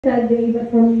sad day,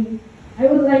 but for me, I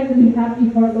would like to be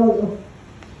happy for Lolo.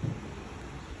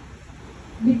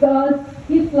 Because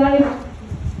his life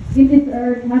in this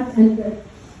earth has ended.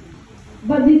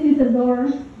 But this is a door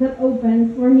that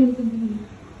opens for him to be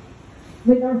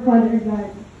with our Father God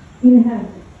in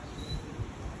heaven.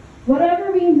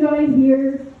 Whatever we enjoy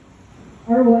here,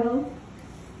 our wealth,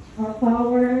 our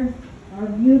power, our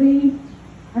beauty,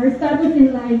 our status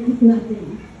in life is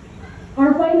nothing.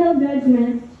 Our final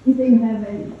judgment is in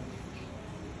heaven.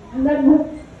 And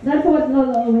that's what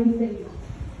Lolo always says.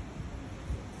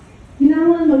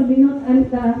 Kailangan magbinutan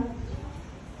ka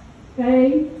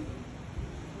kay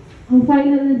ang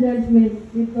final na judgment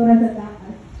dito sa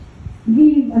taas.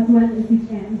 Give as much as you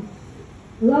can.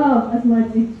 Love as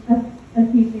much as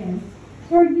you can.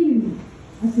 Forgive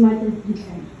as much as you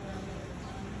can.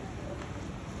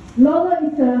 Lolo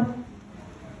is a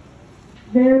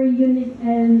very unique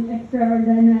and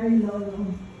extraordinary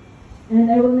Lolo. And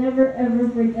I will never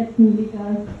ever forget him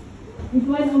because he's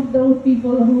one of those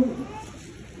people who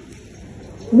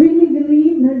really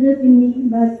believe, not just in me,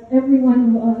 but every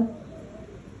one of us.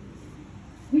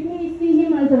 We may see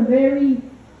him as a very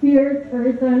fierce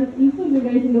person, even you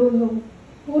guys Lolo,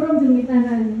 puro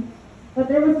dumitanan. But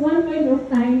there was one point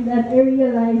of time that I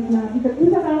realized na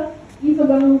isa ka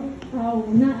isogang tao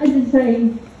na adjud siya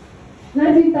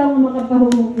na di tao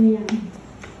makapahumok niya.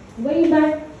 Way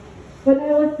back when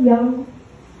I was young,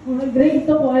 mga grade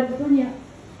 2 ko at niya,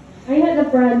 I had a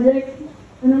project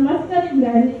na mascarid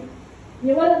gani.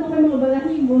 Niya wala mo kayo mga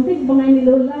balahibong, sig bangay ni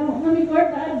Lola, na may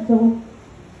kwarta adto.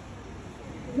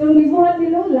 Yung gibuhat ni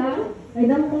Lola, ay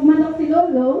dampong manok si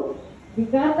Lolo,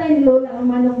 bikatay ni Lola ang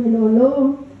manok ni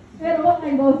Lolo. Pero wala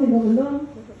kay bawa si Lolo.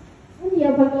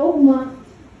 Niya pagkaugma,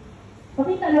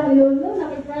 pakita lang ni Lolo,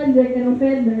 naki-project ng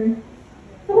feather.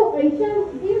 So, ay siya,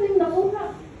 yun yung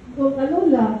nakuha. So, ka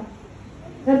Lola.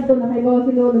 Kadto na kay bawa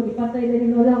si Lolo, ipatay na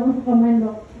ni Lola ang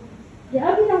kamanok. Kaya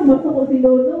abi nang masuko si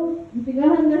Lolo.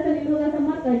 Isigahan na siya ni Lola sa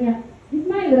mata niya.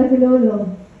 Ismail na si Lolo.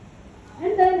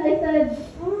 And then I said,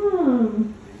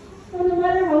 so no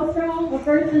matter how strong a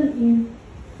person is,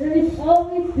 there is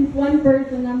always this one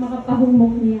person na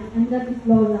makapahumok niya, and that is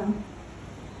Lola.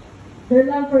 Their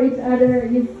love for each other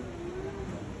is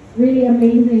really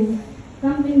amazing.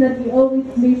 Something that we always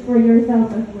wish for yourself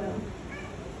as well.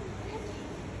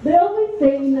 They always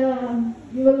say na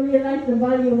you will realize the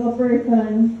value of a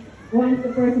person once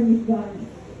the person is gone.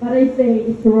 But I say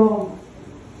it's wrong.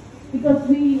 Because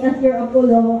we, as your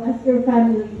Apollo, as your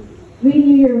family, we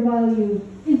knew your value.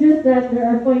 It's just that there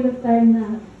are points of time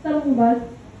na some of us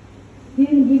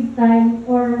didn't give time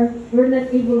or were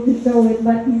not able to show it,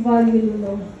 but we value you,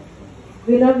 Lolo.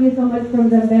 We love you so much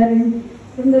from the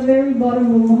very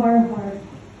bottom of our heart.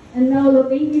 And now, Lolo,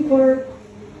 thank you for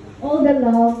all the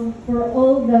love, for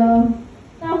all the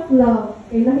tough love.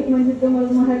 Kay lahi man dito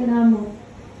magmahal namo.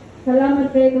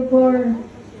 Salamat kayo for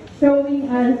showing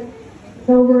us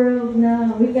the world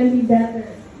na we can be better.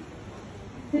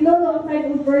 Si Lolo ang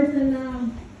type of person na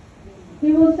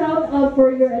he will shout out for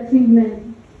your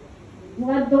achievement.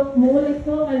 Muulit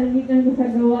ko, kalalikan ko sa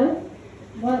gawas.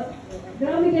 But,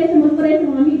 grabe kayo sa mga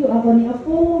mga amigo. Ako ni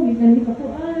Apo, gitan ni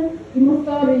Kapuan, imo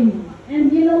story.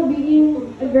 And you know,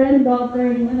 being a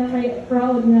granddaughter, yung kay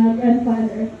proud na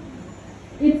grandfather,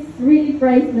 it's really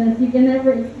priceless. You can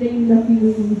never explain the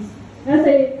feelings.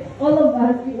 Kasi all of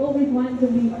us, we always want to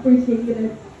be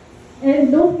appreciated.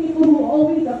 And those people who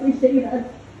always appreciate us,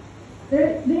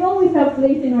 they always have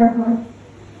place in our heart.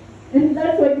 And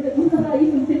that's why, kung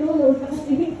sakaisog si Lolo, sa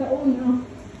kasigit ka una,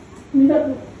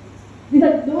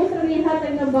 bisag doon sa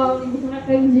rihatag na bawal, gusto nga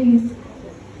kay James,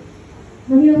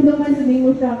 mahilangdaman sa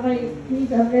mo siya kay,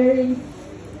 he's a very,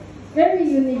 very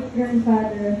unique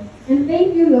grandfather. And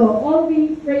thank you, Lo. All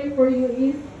we pray for you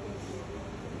is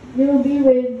you will be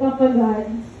with Papa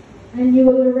God and you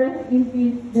will rest in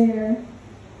peace there.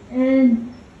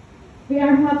 And we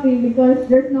are happy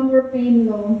because there's no more pain,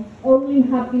 Lo. Only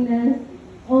happiness,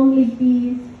 only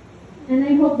peace. And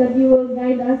I hope that you will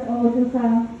guide us also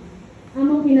sa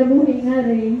among kinabuhi nga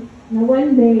rin na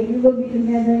one day we will be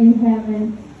together in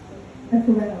heaven as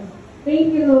well.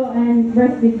 Thank you, Lo, and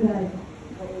rest with God.